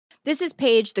This is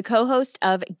Paige, the co-host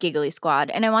of Giggly Squad,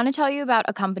 and I want to tell you about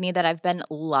a company that I've been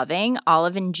loving,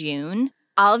 Olive & June.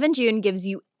 Olive & June gives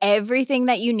you everything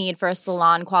that you need for a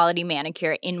salon-quality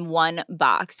manicure in one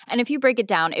box. And if you break it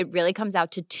down, it really comes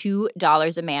out to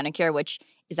 $2 a manicure, which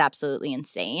is absolutely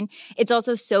insane. It's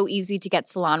also so easy to get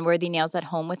salon-worthy nails at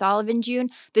home with Olive & June.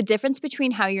 The difference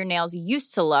between how your nails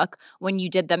used to look when you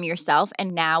did them yourself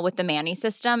and now with the Mani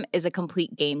system is a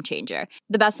complete game changer.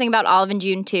 The best thing about Olive &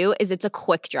 June, too, is it's a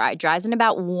quick dry. Dries in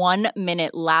about 1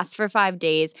 minute, lasts for 5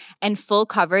 days, and full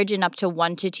coverage in up to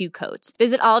 1 to 2 coats.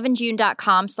 Visit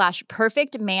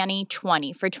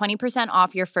oliveandjune.com/perfectmani20 for 20%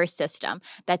 off your first system.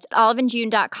 That's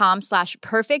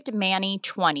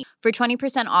oliveandjune.com/perfectmani20 for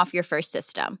 20% off your first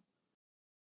system.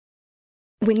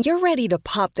 When you're ready to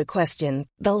pop the question,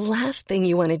 the last thing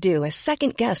you want to do is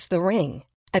second-guess the ring.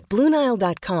 At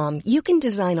BlueNile.com, you can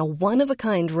design a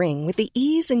one-of-a-kind ring with the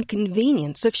ease and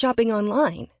convenience of shopping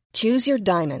online. Choose your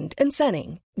diamond and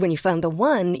setting. When you find the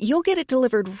one, you'll get it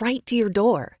delivered right to your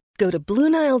door. Go to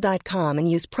BlueNile.com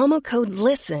and use promo code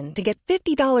LISTEN to get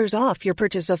 $50 off your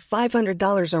purchase of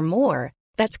 $500 or more.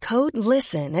 That's code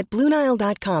LISTEN at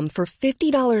BlueNile.com for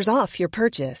 $50 off your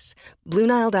purchase.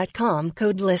 BlueNile.com,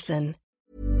 code LISTEN.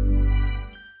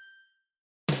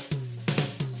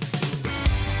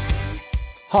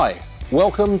 Hi,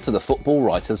 welcome to the Football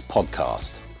Writers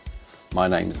Podcast. My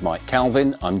name is Mike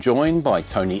Calvin. I'm joined by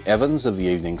Tony Evans of the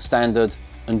Evening Standard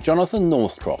and Jonathan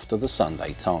Northcroft of the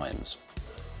Sunday Times.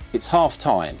 It's half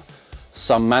time.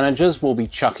 Some managers will be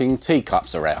chucking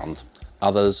teacups around.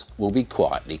 Others will be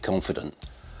quietly confident.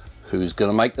 Who's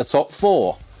going to make the top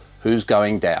 4? Who's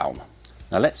going down?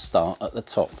 Now let's start at the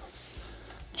top.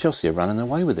 Chelsea are running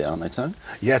away with it, aren't they, Tony?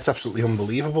 Yeah, it's absolutely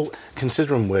unbelievable,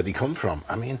 considering where they come from.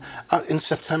 I mean, in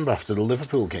September after the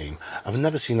Liverpool game, I've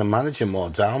never seen a manager more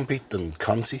downbeat than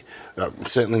Conte.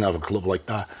 Certainly not a club like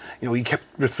that. You know, he kept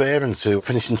referring to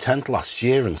finishing 10th last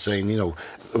year and saying, you know,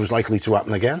 it was likely to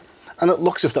happen again. And it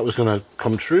looks as if that was going to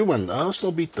come true when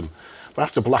Arsenal beat them. But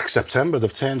after Black September,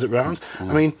 they've turned it round.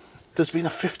 I mean, there's been a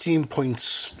 15-point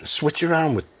switch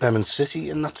around with them and City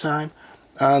in that time.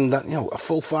 And, you know, a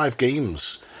full 5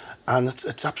 games. And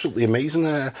it's absolutely amazing.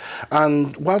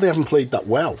 And while they haven't played that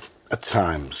well at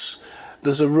times,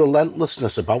 there's a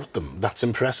relentlessness about them that's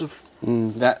impressive.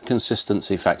 That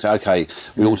consistency factor. OK,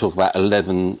 we all talk about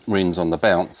 11 wins on the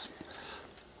bounce.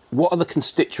 What are the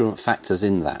constituent factors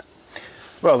in that?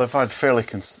 Well, they've had fairly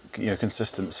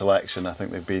consistent selection. I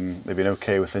think they've been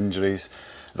OK with injuries.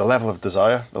 The level of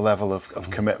desire, the level of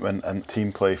commitment and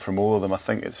team play from all of them, I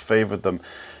think it's favoured them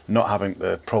not having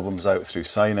the problems out through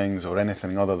signings or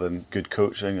anything other than good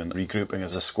coaching and regrouping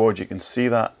as a squad. You can see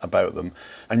that about them.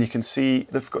 And you can see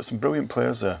they've got some brilliant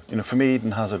players there. You know, for me,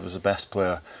 Eden Hazard was the best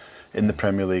player in the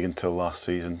Premier League until last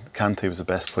season. Kante was the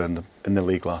best player in the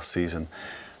league last season.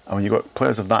 And when you've got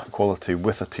players of that quality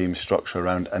with a team structure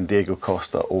around, and Diego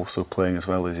Costa also playing as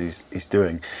well as he's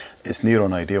doing, it's near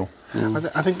on ideal.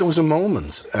 I think there was a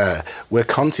moment where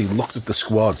Conte looked at the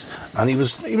squad and he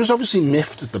was obviously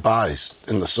miffed at the buys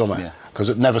in the summer because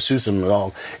it never suited him at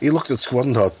all. He looked at the squad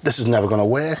and thought, this is never going to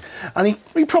work. And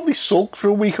he probably sulked for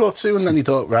a week or two, and then he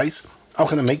thought, right, how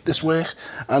can I make this work?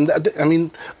 And I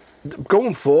mean,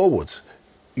 going forward,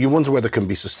 you wonder whether it can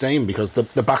be sustained, because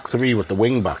the back three with the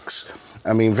wing backs,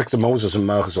 I mean, Victor Moses and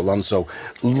Marcos Alonso,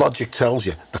 logic tells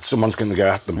you that someone's going to get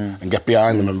at them and get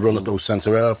behind them and run at those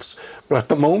centre-halves. But at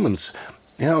the moment,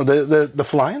 you know, they're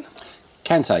flying.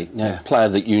 Kante, a player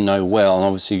that you know well, and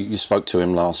obviously you spoke to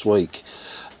him last week.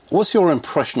 What's your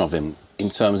impression of him in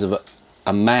terms of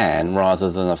a man rather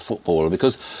than a footballer?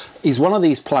 Because he's one of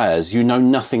these players you know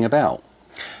nothing about.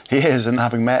 He is, and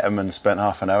having met him and spent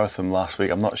half an hour with him last week,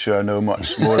 I'm not sure I know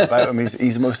much more about him.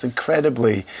 He's the most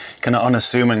incredibly kind of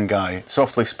unassuming guy,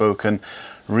 softly spoken,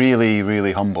 really,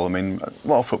 really humble. I mean, a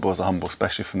lot of footballers are humble,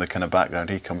 especially from the kind of background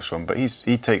he comes from, but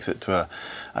he takes it to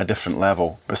a different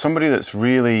level. But somebody that's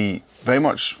really very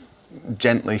much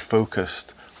gently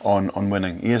focused on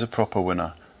winning. He is a proper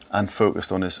winner and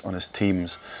focused on his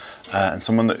teams, and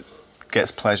someone that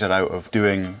gets pleasure out of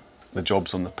doing the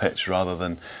jobs on the pitch rather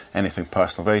than anything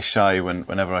personal. Very shy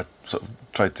whenever I sort of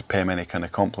tried to pay him any kind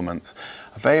of compliments.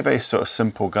 A very, very sort of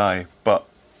simple guy, but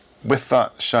with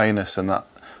that shyness and that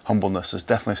humbleness, there's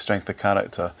definitely strength of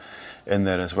character in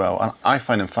there as well. And I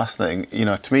find him fascinating. You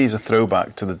know, to me, he's a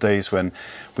throwback to the days when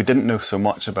we didn't know so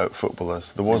much about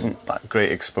footballers. There wasn't that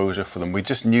great exposure for them. We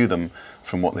just knew them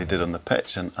from what they did on the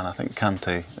pitch, and I think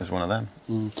Kante is one of them.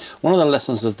 One of the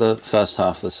lessons of the first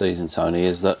half of the season, Tony,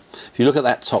 is that if you look at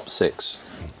that top 6,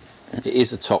 it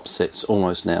is a top 6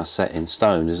 almost now set in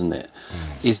stone, isn't it?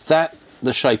 Is that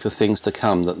the shape of things to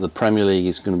come, that the Premier League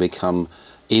is going to become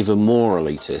even more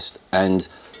elitist, and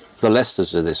the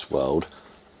Leicesters of this world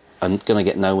are going to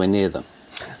get nowhere near them.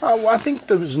 I think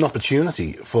there was an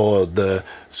opportunity for the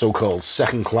so-called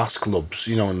second-class clubs,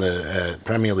 in the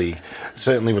Premier League.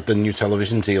 Certainly with the new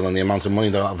television deal and the amount of money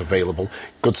they'll have available,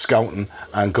 good scouting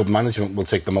and good management will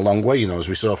take them a long way, as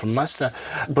we saw from Leicester.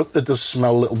 But it does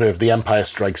smell a little bit of the Empire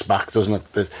Strikes Back, doesn't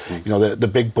it?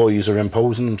 The big boys are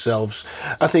imposing themselves.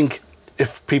 I think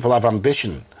if people have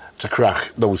ambition to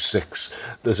crack those 6,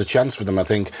 there's a chance for them. I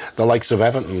think the likes of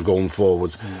Everton going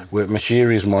forward with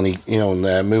Mashiri's money, and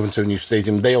moving to a new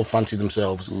stadium, they'll fancy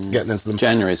themselves getting into them.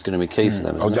 January is going to be key for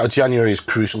them, isn't it? January is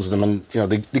crucial to them, and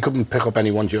they couldn't pick up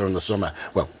anyone during the summer.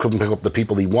 Well, couldn't pick up the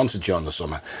people they wanted during the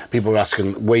summer. People were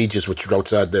asking wages which were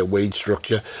outside their wage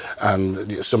structure,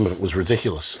 and some of it was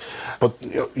ridiculous. But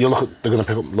you look at, they're going to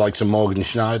pick up the likes of Morgan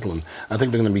Schneiderlin. I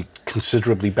think they're going to be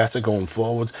considerably better going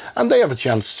forward, and they have a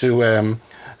chance to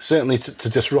certainly to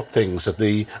disrupt things at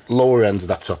the lower end of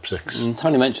that top 6.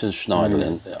 Tony mentions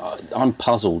Schneiderlin. I'm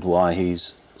puzzled why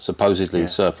he's supposedly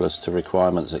surplus to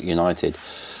requirements at United.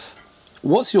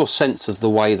 What's your sense of the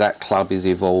way that club is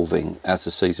evolving as the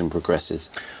season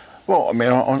progresses? Well, I mean,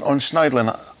 on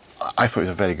Schneiderlin, I thought he was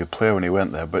a very good player when he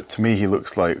went there, but to me he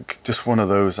looks like just one of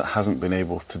those that hasn't been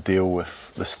able to deal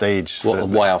with the stage. What the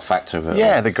wow factor of it?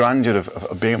 Yeah, the grandeur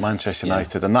of being at Manchester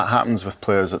United, and that happens with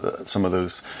players at some of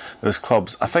those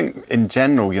clubs. I think in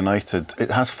general United, it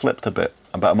has flipped a bit.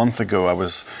 About a month ago I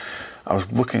was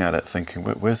looking at it thinking,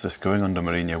 where's this going under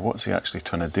Mourinho? What's he actually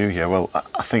trying to do here? Well,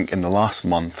 I think in the last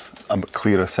month a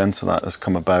clearer sense of that has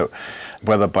come about,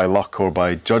 whether by luck or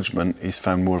by judgment. He's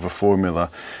found more of a formula.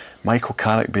 Michael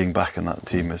Carrick being back in that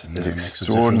team is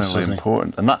extraordinarily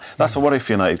important, and that's a worry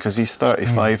for United, because he's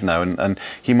 35 now, and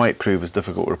he might prove as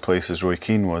difficult to replace as Roy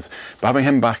Keane was. But having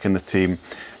him back in the team,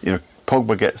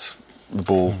 Pogba gets the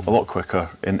ball a lot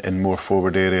quicker in more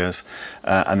forward areas,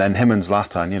 and then him and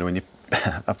Zlatan, when you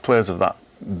have players of that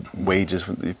wages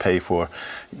that you pay for,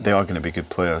 they are going to be good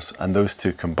players, and those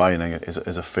two combining is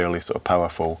a fairly sort of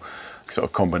powerful sort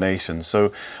of combination.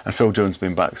 So, and Phil Jones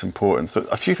being back is important. So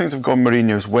a few things have gone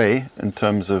Mourinho's way in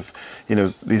terms of,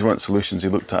 these weren't solutions he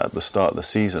looked at the start of the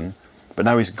season, but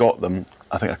now he's got them.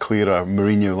 I think a clearer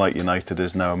Mourinho-like United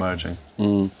is now emerging.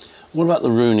 What about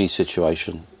the Rooney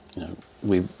situation?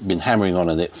 We've been hammering on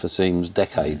it for seems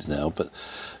decades now, but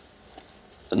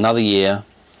another year,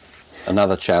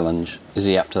 another challenge. Is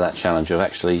he up to that challenge of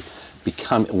actually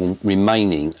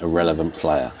remaining a relevant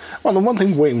player? Well, the one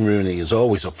thing Wayne Rooney is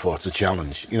always up for, it's a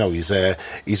challenge.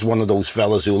 He's one of those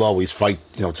fellas who'll always fight,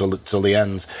 till the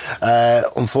end.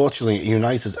 Unfortunately, at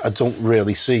United, I don't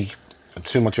really see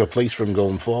too much of a place for him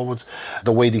going forward.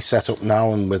 The way they set up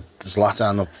now, and with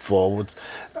Zlatan up forward,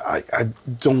 I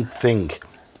don't think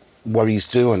what he's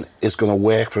doing is going to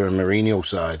work for a Mourinho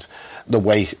side. The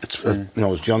way it's,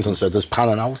 as Jonathan said, it's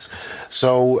panning out.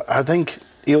 So I think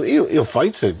he'll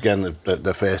fight to get in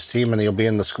the first team, and he'll be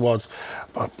in the squad.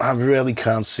 But I really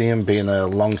can't see him being a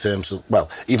long-term,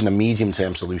 even a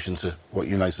medium-term solution to what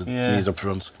United needs up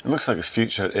front. It looks like his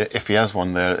future, if he has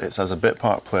one there, it's as a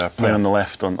bit-part player, playing on the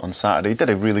left on Saturday. He did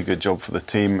a really good job for the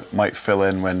team, might fill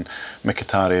in when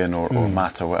Mkhitaryan or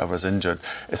Matt or whatever's injured.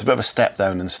 It's a bit of a step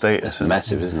down in status. It's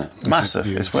massive, isn't it? Massive.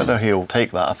 It's whether he'll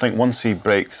take that. I think once he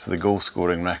breaks the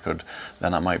goal-scoring record,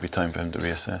 then that might be time for him to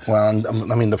reassess. Well, and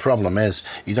I mean, the problem is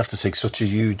he'd have to take such a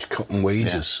huge cut in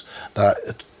wages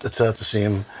that it's hard to see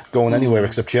him going anywhere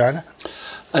except China.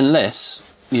 Unless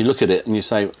you look at it and you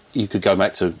say you could go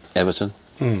back to Everton.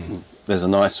 There's a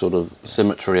nice sort of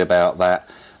symmetry about that.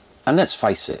 And let's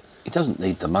face it, he doesn't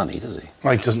need the money, does he?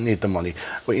 No, he doesn't need the money.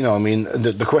 But,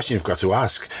 the question you've got to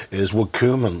ask is, would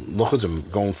Koeman look at him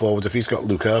going forward? If he's got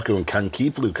Lukaku and can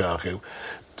keep Lukaku,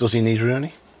 does he need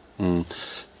Rooney?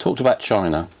 Talked about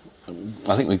China.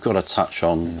 I think we've got to touch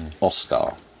on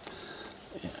Oscar.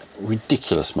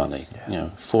 Ridiculous money,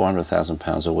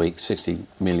 £400,000 a week, £60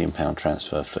 million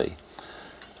transfer fee.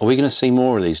 Are we going to see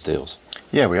more of these deals?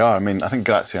 Yeah, we are. I mean, I think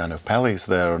Graziano Pelli's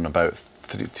there on about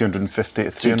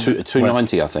 250,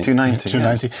 290, I think.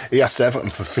 290. He asked Everton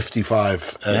for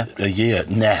 55 a year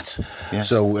net,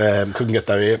 so couldn't get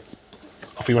that here.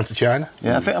 Off he went to China.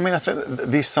 Yeah, I think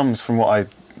these sums, from what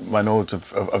my knowledge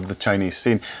of the Chinese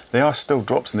scene, they are still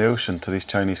drops in the ocean to these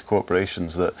Chinese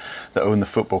corporations that own the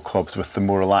football clubs, with the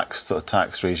more relaxed sort of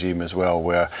tax regime as well,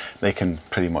 where they can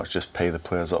pretty much just pay the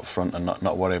players up front and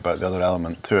not worry about the other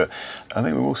element to it. I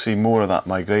think we will see more of that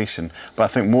migration, but I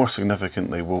think more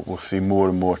significantly we'll see more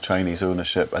and more Chinese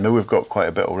ownership. I know we've got quite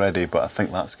a bit already, but I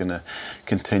think that's going to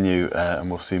continue,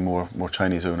 and we'll see more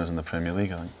Chinese owners in the Premier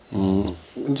League, I think.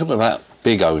 When you talk about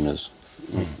big owners,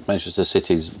 Manchester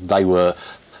City's, they were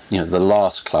the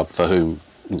last club for whom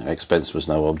expense was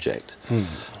no object.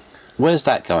 Where's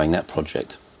that going, that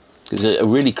project? It's a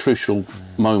really crucial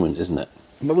moment, isn't it?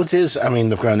 Well, it is. I mean,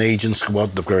 they've got an agent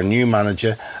squad, they've got a new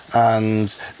manager,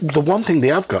 and the one thing they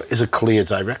have got is a clear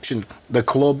direction. The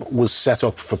club was set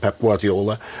up for Pep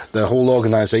Guardiola. The whole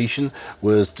organisation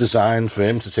was designed for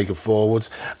him to take it forward,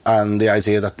 and the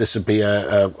idea that this would be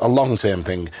a long-term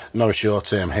thing, not a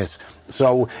short-term hit.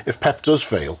 So if Pep does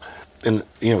fail, in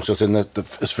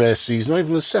his first season or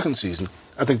even the second season,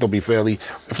 I think they'll be fairly,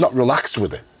 if not relaxed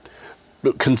with it,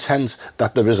 but content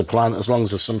that there is a plan as long as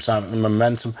there's some sort of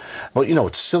momentum. But,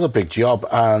 it's still a big job,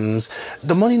 and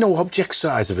the money no object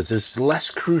side of it is less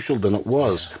crucial than it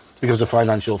was because of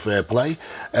financial fair play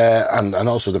and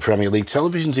also the Premier League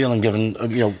television deal and giving,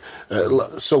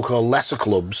 so-called lesser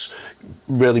clubs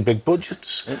really big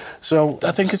budgets. So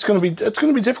I think it's going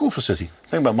to be difficult for City. The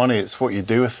thing about money, it's what you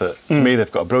do with it. To me,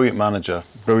 they've got a brilliant manager,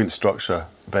 brilliant structure,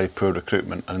 very poor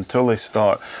recruitment, and until they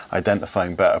start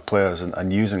identifying better players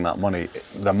and using that money,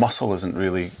 their muscle isn't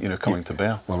really coming to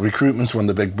bear. Well, recruitment's one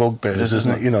of the big bugbears,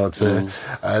 isn't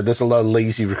it? There's a lot of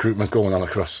lazy recruitment going on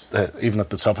across even at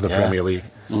the top of the Premier League.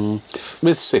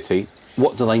 With City,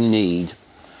 what do they need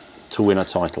to win a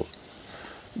title?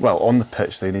 Well, on the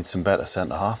pitch, they need some better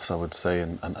centre-halves, I would say,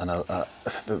 and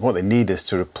what they need is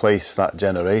to replace that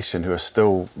generation who are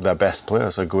still their best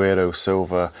players, Aguero,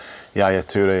 Silva, Yaya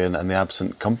Toure and the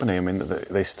absent company. I mean,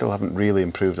 they still haven't really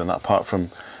improved on that. Apart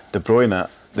from De Bruyne,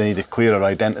 they need a clearer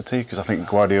identity, because I think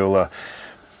Guardiola,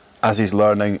 as he's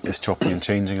learning, is chopping and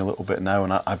changing a little bit now,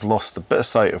 and I've lost a bit of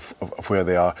sight of where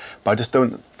they are. But I just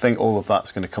don't think all of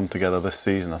that's going to come together this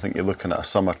season. I think you're looking at a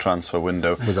summer transfer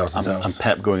window and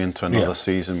Pep going into another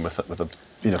season with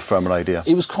a firmer idea.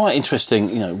 It was quite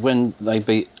interesting, when they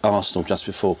beat Arsenal just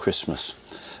before Christmas.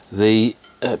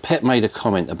 Pep made a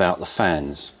comment about the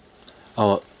fans.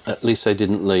 Oh, at least they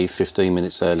didn't leave 15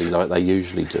 minutes early like they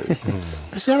usually do.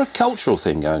 Is there a cultural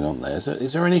thing going on there?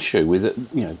 Is there an issue with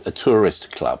a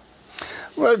tourist club?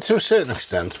 Well, to a certain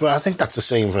extent, but I think that's the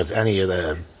same with any of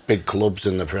the big clubs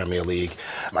in the Premier League.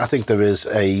 I think there is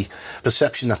a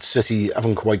perception that City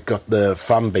haven't quite got the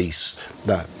fan base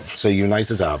that, say,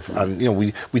 United have. And,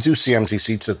 we do see empty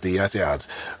seats at the Etihad,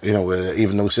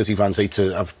 even though City fans hate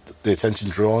to have the attention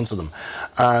drawn to them.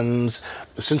 And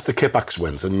since the Kippax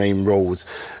went and Main Road,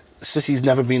 City's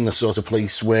never been the sort of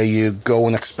place where you go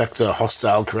and expect a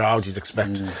hostile crowd. You'd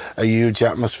expect a huge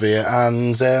atmosphere,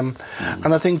 and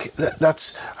I think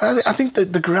I think that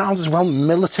the ground as well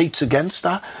militates against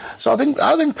that. So I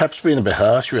think Pep's been a bit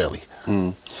harsh, really.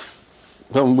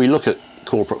 When we look at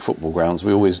corporate football grounds,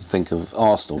 we always think of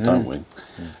Arsenal, don't we?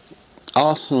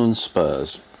 Arsenal and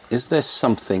Spurs. Is there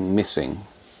something missing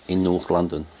in North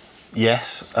London?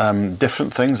 Yes,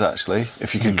 different things actually.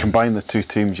 If you could combine the two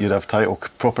teams, you'd have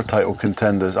proper title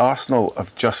contenders. Arsenal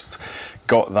have just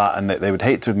got that, and they would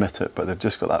hate to admit it, but they've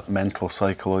just got that mental,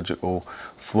 psychological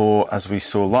flaw, as we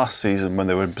saw last season when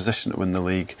they were in position to win the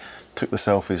league, took the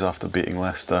selfies after beating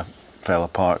Leicester, fell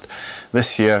apart.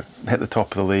 This year, hit the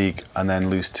top of the league and then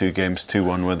lose 2 games,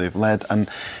 2-1 where they've led. And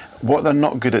what they're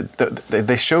not good at,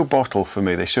 they show bottle for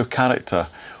me, they show character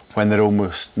when they're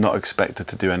almost not expected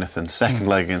to do anything. Second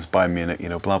leg against Bayern Munich,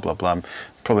 blah, blah, blah.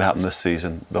 Probably happen this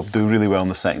season. They'll do really well in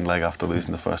the second leg after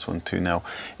losing the first one 2-0.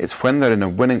 It's when they're in a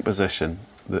winning position,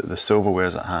 the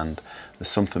silverware's at hand, there's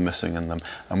something missing in them.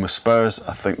 And with Spurs,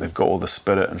 I think they've got all the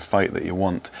spirit and fight that you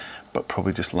want, but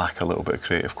probably just lack a little bit of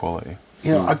creative quality.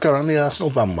 I got on the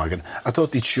Arsenal bandwagon. I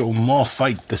thought they'd show more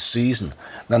fight this season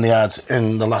than they had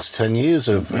in the last 10 years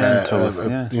of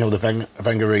the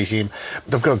Wenger regime.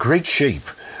 They've got great shape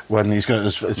when he's got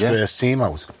his first team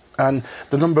out. And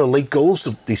the number of late goals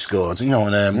that they scored,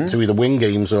 to either win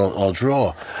games or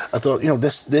draw, I thought,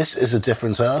 this is a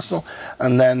different Arsenal.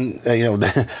 And then,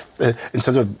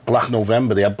 instead of Black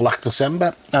November, they had Black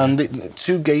December, and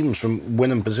 2 games from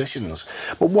winning positions.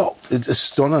 But what is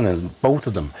stunning in both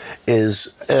of them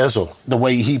is Ozil, the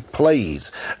way he played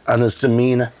and his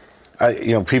demeanour.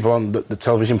 People on the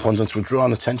television pundits were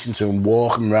drawing attention to him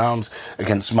walking around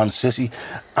against Man City,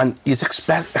 and you'd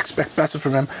expect better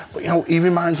from him. But he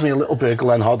reminds me a little bit of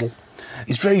Glenn Hoddle.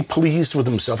 He's very pleased with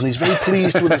himself, and he's very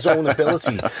pleased with his own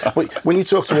ability. But when you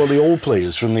talk to all the old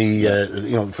players from the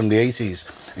from the 80s,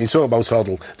 and you talk about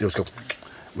Hoddle, they always go,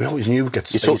 we always knew we'd get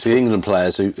space. You talk to the England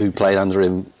players who played under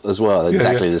him as well,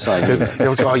 exactly the same. They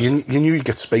always go, you knew you'd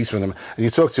get space with him. And you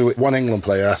talk to one England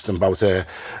player, asked him about the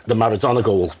Maradona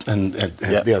goal and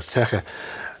the Azteca.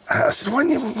 I said, why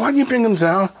didn't you bring him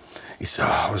down? He said,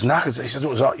 I was knackered. He said, it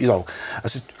was, you know. I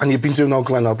said, and you've been doing all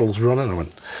Glenn Hoddle's running? I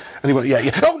went, and he went, yeah.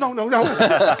 Oh, no.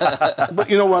 But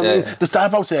you know what I mean? There's that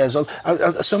about here. So I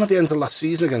saw him at the end of last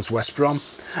season against West Brom,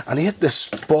 and he hit this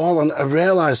ball, and I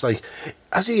realised, like,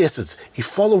 as he hit it, he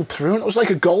followed through, and it was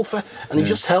like a golfer, and he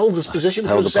just held his position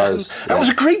for a second. That was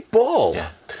a great ball. Yeah.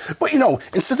 But, you know,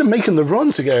 instead of making the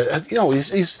run to get, you know,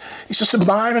 he's just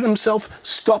admiring himself.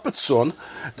 Stop it, son.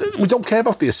 We don't care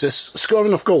about the assists. Score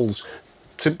enough goals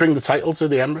to bring the title to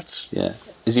the Emirates. Yeah.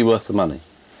 Is he worth the money?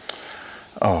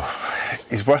 Oh,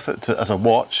 he's worth it as a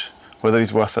watch. Whether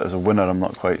he's worth it as a winner, I'm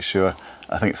not quite sure.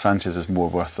 I think Sanchez is more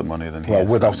worth the money than he is.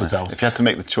 Well, without a doubt. If you had to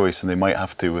make the choice, and they might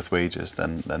have to with wages,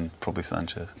 then probably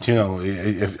Sanchez. Do you know,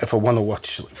 if I want to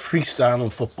watch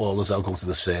freestyling footballers, I'll go to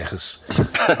the circus.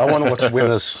 I want to watch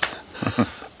winners.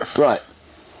 Right.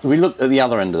 We look at the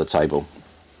other end of the table.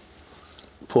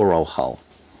 Poor old Hull.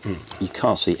 You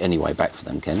can't see any way back for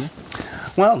them, can you?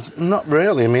 Well, not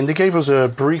really. I mean, they gave us a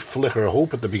brief flicker of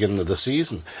hope at the beginning of the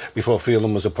season before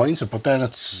Phelan was appointed, but then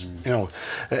it's, you know,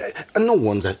 and no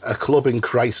one's a club in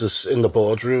crisis in the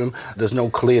boardroom. There's no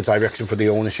clear direction for the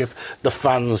ownership. The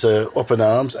fans are up in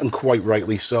arms, and quite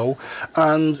rightly so,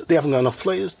 and they haven't got enough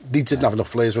players. They didn't have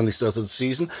enough players when they started the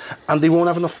season, and they won't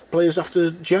have enough players after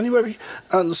January,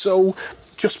 and so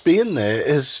just being there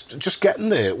just getting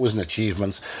there was an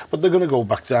achievement, but they're going to go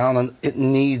back down, and it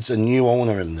needs a new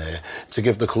owner in there to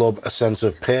give the club a sense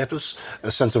of purpose, a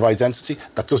sense of identity.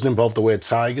 That doesn't involve the word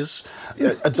Tigers,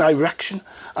 a direction,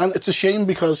 and it's a shame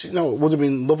because, you know, it would have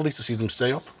been lovely to see them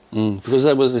stay up. Because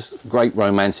there was this great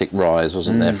romantic rise,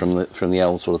 wasn't there, from the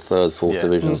old sort of third, fourth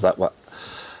divisions. That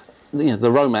you know,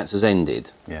 the romance has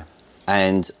ended,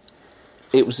 and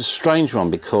it was a strange one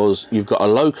because you've got a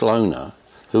local owner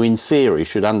who in theory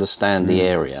should understand the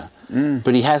area,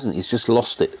 but he hasn't. He's just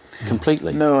lost it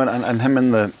completely. No, and him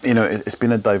and the, you know, it's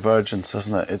been a divergence,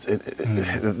 hasn't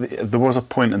it? There was a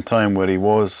point in time where he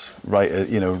was right,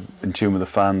 you know, in tune with the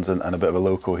fans and a bit of a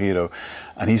local hero,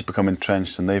 and he's become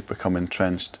entrenched and they've become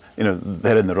entrenched. You know,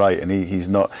 they're in the right and he's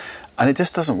not, and it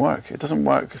just doesn't work. It doesn't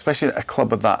work, especially at a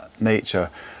club of that nature.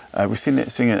 We've seen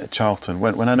it at Charlton.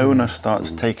 When an owner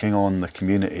starts taking on the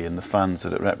community and the fans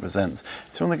that it represents,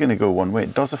 it's only going to go one way.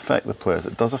 It does affect the players.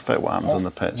 It does affect what happens on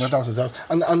the pitch. Without a doubt.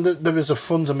 And there is a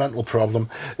fundamental problem,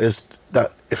 is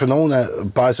that if an owner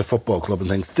buys a football club and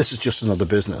thinks, this is just another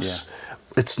business,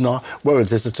 it's not.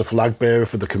 Whereas it's a flag bearer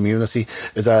for the community.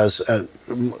 It has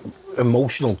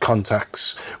emotional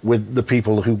contacts with the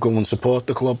people who go and support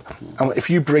the club. And if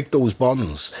you break those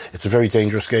bonds, it's a very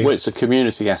dangerous game. Well, it's a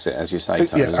community asset, as you say,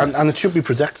 Tom, and it should be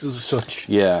protected as such.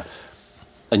 Yeah.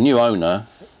 A new owner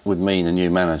would mean a new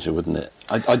manager, wouldn't it?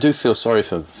 I do feel sorry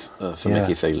for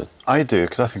Mickey Phelan. I do,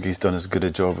 because I think he's done as good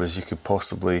a job as you could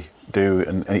possibly do,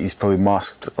 and he's probably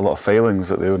masked a lot of failings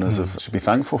that the owners should be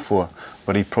thankful for,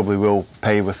 but he probably will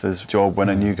pay with his job when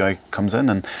a new guy comes in,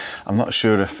 and I'm not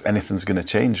sure if anything's going to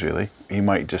change, really. He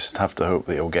might just have to hope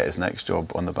that he'll get his next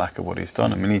job on the back of what he's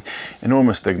done. I mean,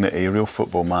 enormous dignity, a real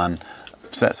football man,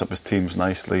 sets up his teams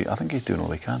nicely. I think he's doing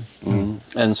all he can.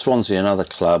 And Swansea, another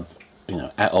club, you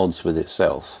know, at odds with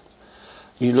itself.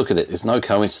 You look at it, it's no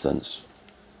coincidence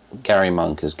Gary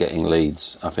Monk is getting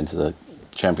Leeds up into the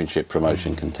Championship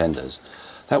promotion contenders.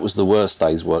 That was the worst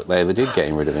day's work they ever did,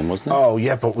 getting rid of him, wasn't it? Oh,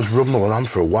 yeah, but it was rumbling on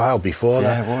for a while before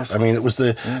that. Yeah, it was. I mean, it was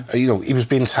you know, he was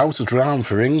being touted around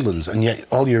for England, and yet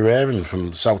all you're hearing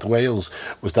from South Wales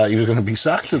was that he was going to be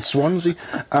sacked at Swansea.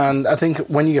 And I think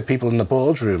when you get people in the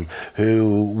boardroom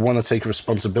who want to take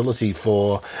responsibility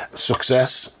for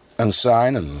success and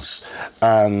signings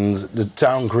and the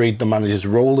downgrade the manager's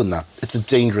role in that, it's a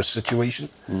dangerous situation.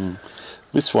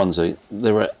 With Swansea,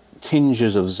 there were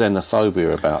tinges of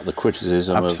xenophobia about the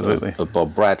criticism of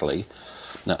Bob Bradley.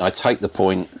 Now, I take the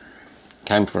point,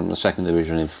 came from the second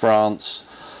division in France,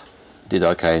 did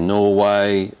okay in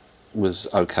Norway, was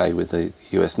okay with the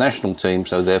US national team,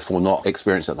 so therefore not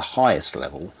experienced at the highest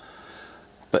level.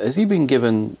 But has he been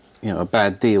given, you know, a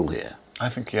bad deal here? I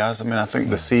think he has. I mean, I think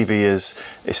the CV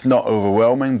it's not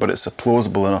overwhelming, but it's a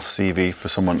plausible enough CV for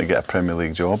someone to get a Premier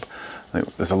League job. I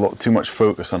think there's a lot too much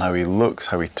focus on how he looks,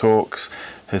 how he talks,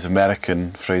 his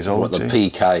American phraseology. What the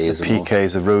PK is. The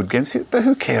PKs, the road games. But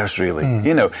who cares, really?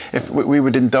 You know, if we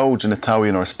would indulge an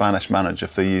Italian or a Spanish manager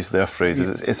if they used their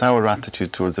phrases. It's our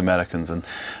attitude towards Americans and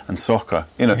soccer.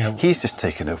 You know, he's just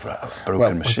taken over a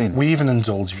broken machine. We even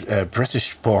indulge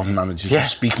British-born managers who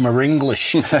speak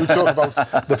Maringlish, who talk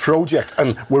about the project,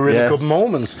 and we're in a good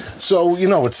moments. So, you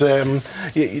know, it's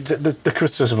the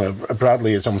criticism of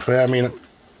Bradley is unfair. I mean,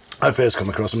 I first come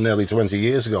across him nearly 20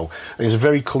 years ago. And he's a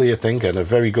very clear thinker and a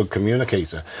very good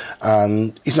communicator.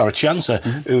 And he's not a chancer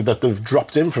that they've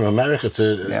dropped in from America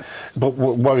to... Yeah. But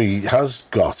what he has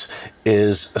got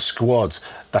is a squad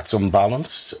that's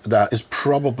unbalanced, that is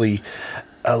probably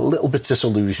a little bit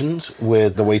disillusioned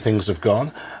with the way things have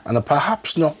gone, and are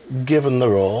perhaps not given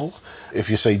their all,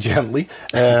 if you say gently,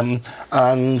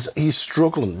 and he's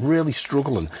struggling, really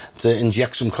struggling to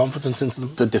inject some confidence into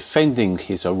them. The defending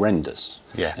is horrendous.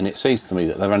 Yeah. And it seems to me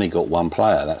that they've only got one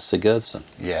player, that's Sigurdsson.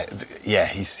 Yeah,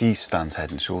 he stands head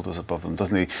and shoulders above them,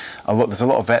 doesn't he? There's a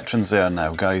lot of veterans there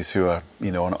now, guys who are,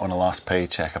 on a last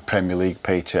paycheck, a Premier League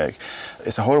paycheck.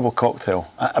 It's a horrible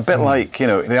cocktail. A bit like,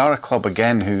 they are a club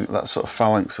again who, that sort of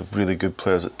phalanx of really good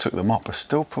players that took them up are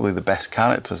still probably the best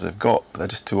characters they've got. But they're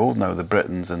just too old now, the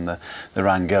Britons and the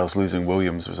Rangels. Losing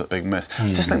Williams was a big miss.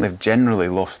 I just think they've generally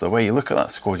lost their way. You look at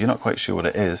that squad, you're not quite sure what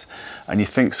it is, and you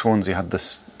think Swansea had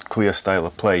this clear style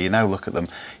of play. You now look at them,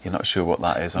 you're not sure what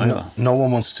that is either. No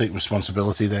one wants to take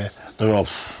responsibility there. They're all...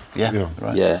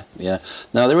 Right. Yeah.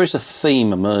 Now, there is a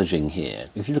theme emerging here.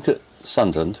 If you look at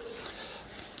Sunderland,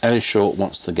 Ellis Short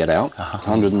wants to get out.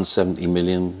 170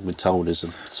 million, we're told, is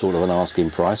a sort of an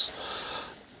asking price.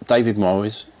 David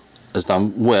Moyes has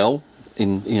done well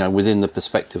in within the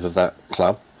perspective of that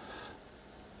club,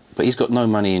 but he's got no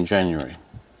money in January.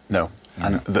 No.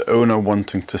 And the owner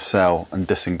wanting to sell and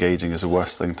disengaging is the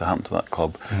worst thing to happen to that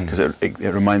club, because it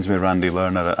reminds me of Randy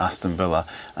Lerner at Aston Villa,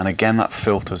 and again that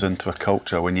filters into a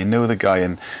culture. When you know the guy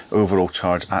in overall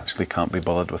charge actually can't be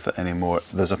bothered with it anymore,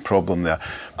 there's a problem there.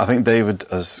 I think David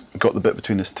has got the bit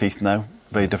between his teeth now.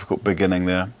 Very difficult beginning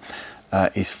there.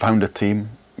 He's found a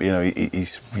team.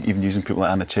 He's even using people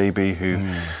like Anachabi who,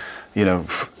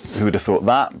 who would have thought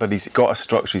that, but he's got a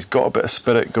structure, he's got a bit of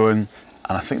spirit going.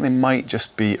 And I think they might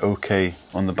just be okay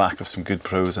on the back of some good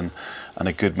pros and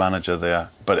a good manager there.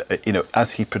 But,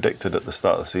 as he predicted at the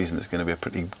start of the season, it's going to be a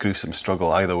pretty gruesome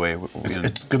struggle either way.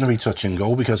 It's going to be touch and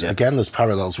go because, again, there's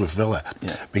parallels with Villa.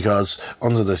 Yeah. Because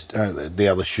under the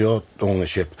Ellis Short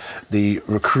ownership, the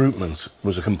recruitment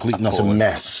was a complete and utter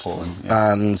mess.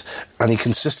 And he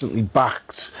consistently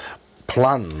backed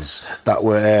plans that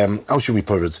were, how should we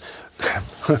put it,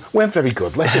 weren't very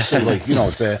good. Let's just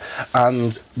say,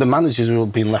 and the managers who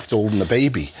have been left holding the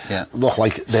baby look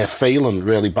like they're failing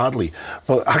really badly.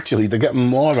 But actually, they're getting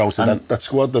more out of that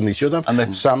squad than they should have.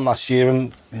 And Sam last year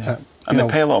and they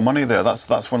pay a lot of money there.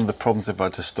 That's one of the problems they've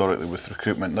had historically with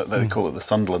recruitment. They call it the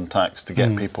Sunderland tax to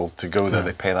get people to go there.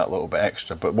 They pay that little bit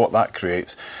extra. But what that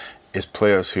creates is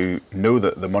players who know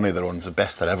that the money they're on is the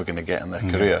best they're ever going to get in their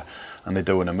career. And they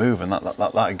don't want to move, and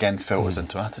that again filters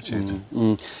into attitude.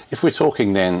 If we're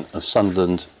talking then of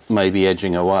Sunderland maybe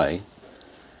edging away,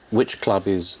 which club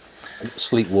is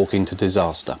sleepwalking to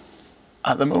disaster?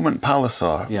 At the moment, Palace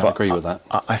are. Yeah, I agree with that.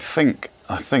 I think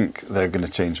they're going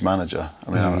to change manager.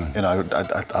 I mean,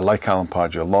 I like Alan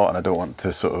Pardew a lot, and I don't want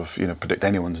to sort of predict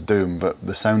anyone's doom, but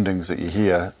the soundings that you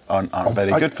hear aren't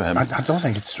very good for him. I don't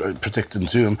think it's predicting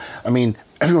doom. I mean,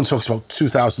 everyone talks about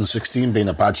 2016 being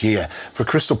a bad year. For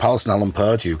Crystal Palace and Alan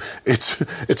Pardew,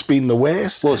 it's been the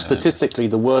worst. Well, statistically,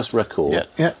 the worst record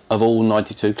of all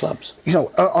 92 clubs.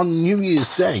 On New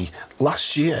Year's Day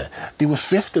last year, they were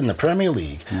 5th in the Premier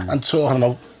League and talking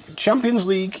about Champions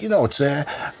League, it's there,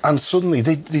 and suddenly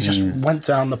they just went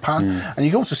down the pan. And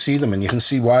you go to see them and you can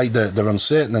see why they're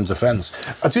uncertain in defence.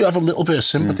 I do have a little bit of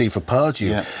sympathy for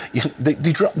Pardew.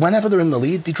 They drop, whenever they're in the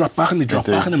lead, they drop back and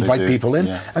invite people in,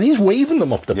 and he's waving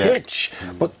them up the pitch,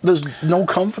 but there's no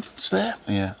confidence there.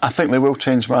 I think they will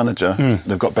change manager.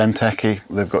 They've got Benteke,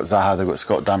 they've got Zaha, they've got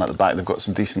Scott Dann at the back, they've got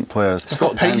some decent players.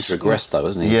 Scott Dann's regressed though,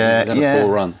 hasn't he? He's had a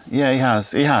poor run. Yeah,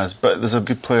 he has, but there's a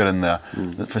good player in there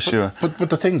for sure. But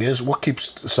the thing is, what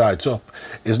keeps the sides up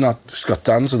is not Scott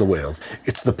Dans of the world,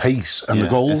 it's the pace and the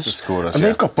goals. It's the scorers, and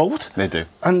they've got both. They do.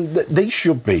 And they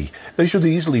should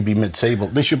easily be mid-table.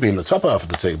 They should be in the top half of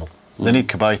the table. They need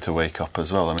Cabaye to wake up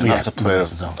as well. I mean, that's a player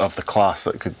of the class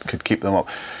that could keep them up.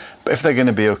 But if they're going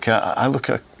to be okay, I look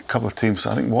at a couple of teams.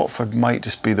 I think Watford might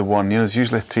just be the one. There's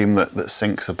usually a team that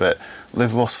sinks a bit.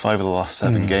 They've lost 5 of the last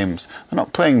 7 games. They're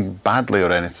not playing badly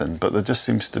or anything, but there just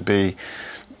seems to be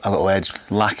a little edge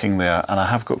lacking there, and I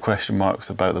have got question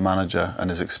marks about the manager and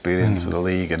his experience of the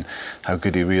league and how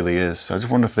good he really is. So I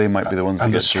just wonder if they might be the ones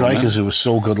and that the strikers who were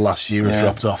so good last year have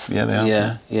dropped off. Yeah, they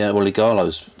have. Yeah. Well,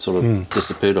 Igalo's sort of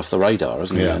disappeared off the radar,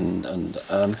 hasn't he? And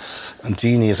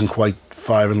Deeney isn't quite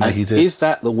firing like he did. Is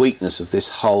that the weakness of this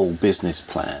whole business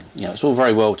plan? It's all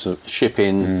very well to ship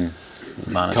in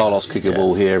Carlos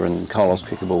Kickable here and Carlos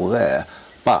Kickable there,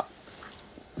 but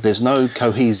there's no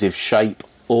cohesive shape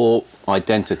or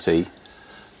identity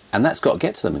And that's got to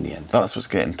get to them in the end. That's what's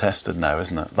getting tested now,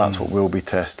 isn't it? That's what will be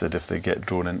tested if they get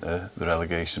drawn into the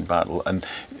relegation battle. And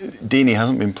Deeney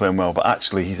hasn't been playing well, but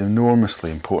actually he's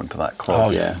enormously important to that club.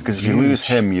 Oh, yeah. Because if you lose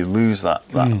him, you lose that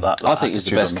I think he's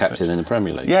the best captain in the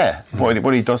Premier League. Yeah,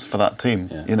 what he does for that team.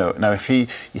 Yeah. You know, now if you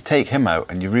take him out,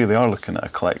 and you really are looking at a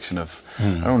collection of, I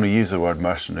don't want to use the word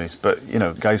mercenaries, but you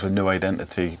know, guys with no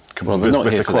identity. Well, they're not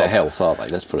with here the for club. their health, are they?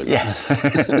 Let's put it. Yeah.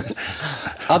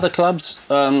 Other clubs,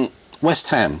 West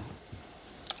Ham,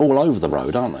 all over the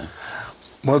road, aren't they?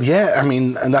 Well, yeah, I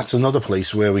mean, and that's another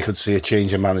place where we could see a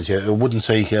change in manager. It wouldn't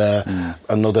take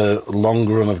another long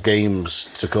run of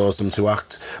games to cause them to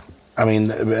act. I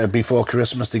mean, before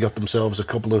Christmas, they got themselves a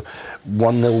couple of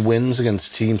 1-0 wins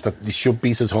against teams that they should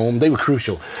beat at home. They were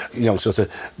crucial. You know, so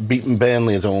beating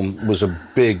Burnley at home was a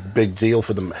big, big deal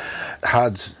for them.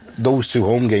 Had those two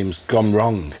home games gone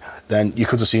wrong, then you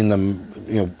could have seen them,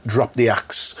 you know, drop the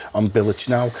axe on Bilic.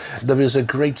 Now, there is a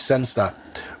great sense that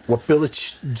what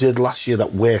Bilic did last year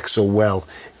that worked so well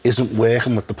isn't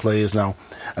working with the players now,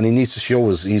 and he needs to show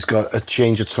us he's got a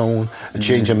change of tone, a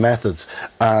change of method,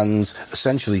 and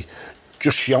essentially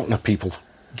just shouting at people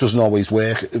doesn't always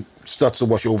work. It starts to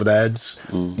wash over their heads.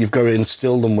 You've got to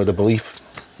instill them with a belief.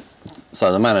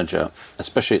 So the manager,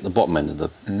 especially at the bottom end of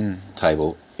the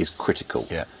table, is critical.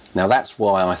 Yeah. Now that's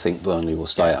why I think Burnley will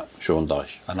stay up, Sean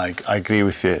Dyche. And I agree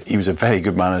with you. He was a very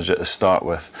good manager to start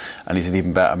with, and he's an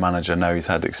even better manager now. He's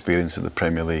had experience in the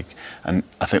Premier League, and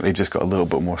I think they've just got a little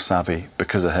bit more savvy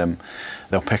because of him.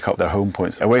 They'll pick up their home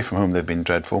points. Away from home they've been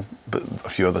dreadful, but a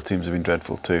few other teams have been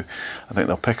dreadful too. I think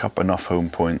they'll pick up enough home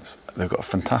points. They've got a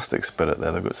fantastic spirit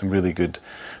there. They've got some really good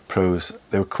pros.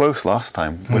 They were close last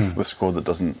time with a squad that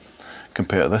doesn't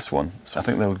compare to this one. So I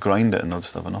think they'll grind it and they'll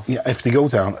just have enough. Yeah, if they go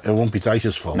down, it won't be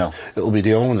Dyche's fault. No. It'll be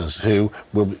the owners who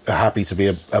will be happy to be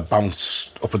a bounce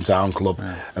up and down club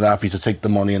and happy to take the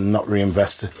money and not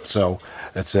reinvest it. So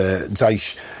it's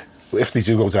Dyche, if they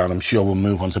do go down, I'm sure we'll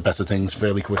move on to better things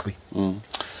fairly quickly.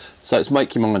 So it's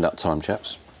make your mind up time,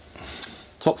 chaps.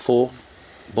 Top 4,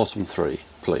 bottom 3,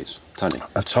 please. Tony.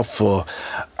 A top 4.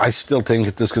 I still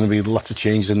think there's going to be lots of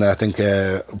changes in there. I think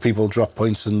people drop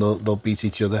points and they'll beat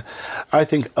each other. I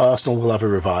think Arsenal will have a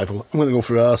revival. I'm going to go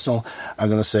for Arsenal. I'm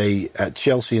going to say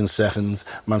Chelsea in 2nd,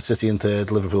 Man City in 3rd,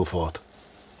 Liverpool 4th.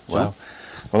 Wow.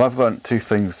 Well, I've learnt 2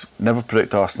 things. Never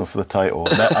predict Arsenal for the title.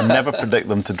 I never predict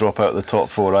them to drop out of the top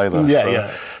 4 either.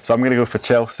 So I'm going to go for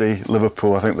Chelsea,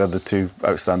 Liverpool. I think they're the 2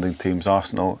 outstanding teams.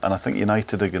 Arsenal, and I think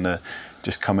United are going to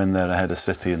just come in there ahead of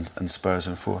City and Spurs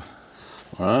in 4th.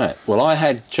 All right. Well, I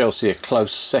had Chelsea a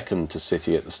close 2nd to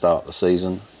City at the start of the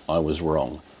season. I was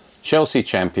wrong. Chelsea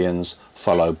champions,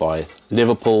 followed by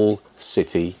Liverpool,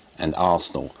 City and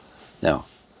Arsenal. Now,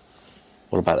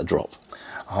 what about the drop?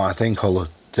 I think Hull are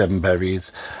dead and buried.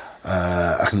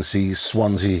 I can see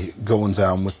Swansea going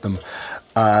down with them.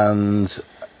 And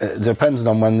depending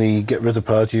on when they get rid of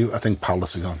Pardew, I think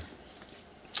Palace are gone.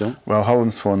 John? Well, Hull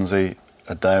and Swansea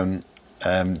are down.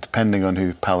 Depending on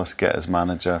who Palace get as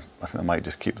manager, I think they might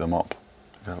just keep them up.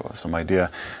 I've got some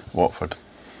idea. Watford.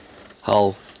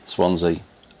 Hull, Swansea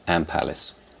and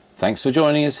Palace. Thanks for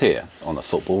joining us here on the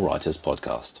Football Writers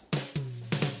Podcast.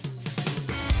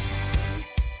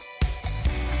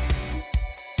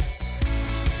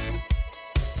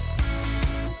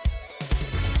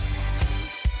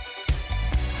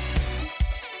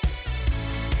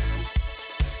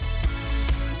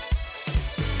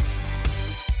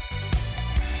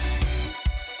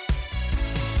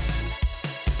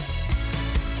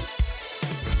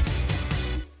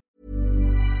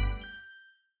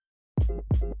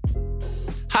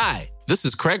 Hi, this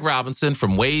is Craig Robinson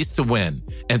from Ways to Win,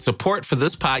 and support for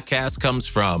this podcast comes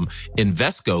from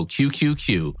Invesco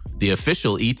QQQ, the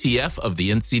official ETF of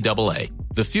the NCAA.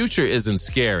 The future isn't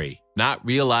scary. Not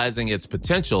realizing its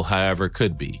potential, however,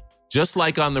 could be. Just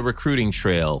like on the recruiting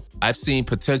trail, I've seen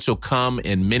potential come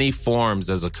in many forms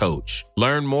as a coach.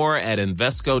 Learn more at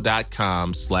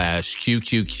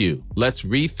Invesco.com/QQQ. Let's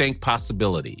rethink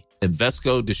possibility.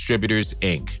 Invesco Distributors,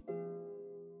 Inc.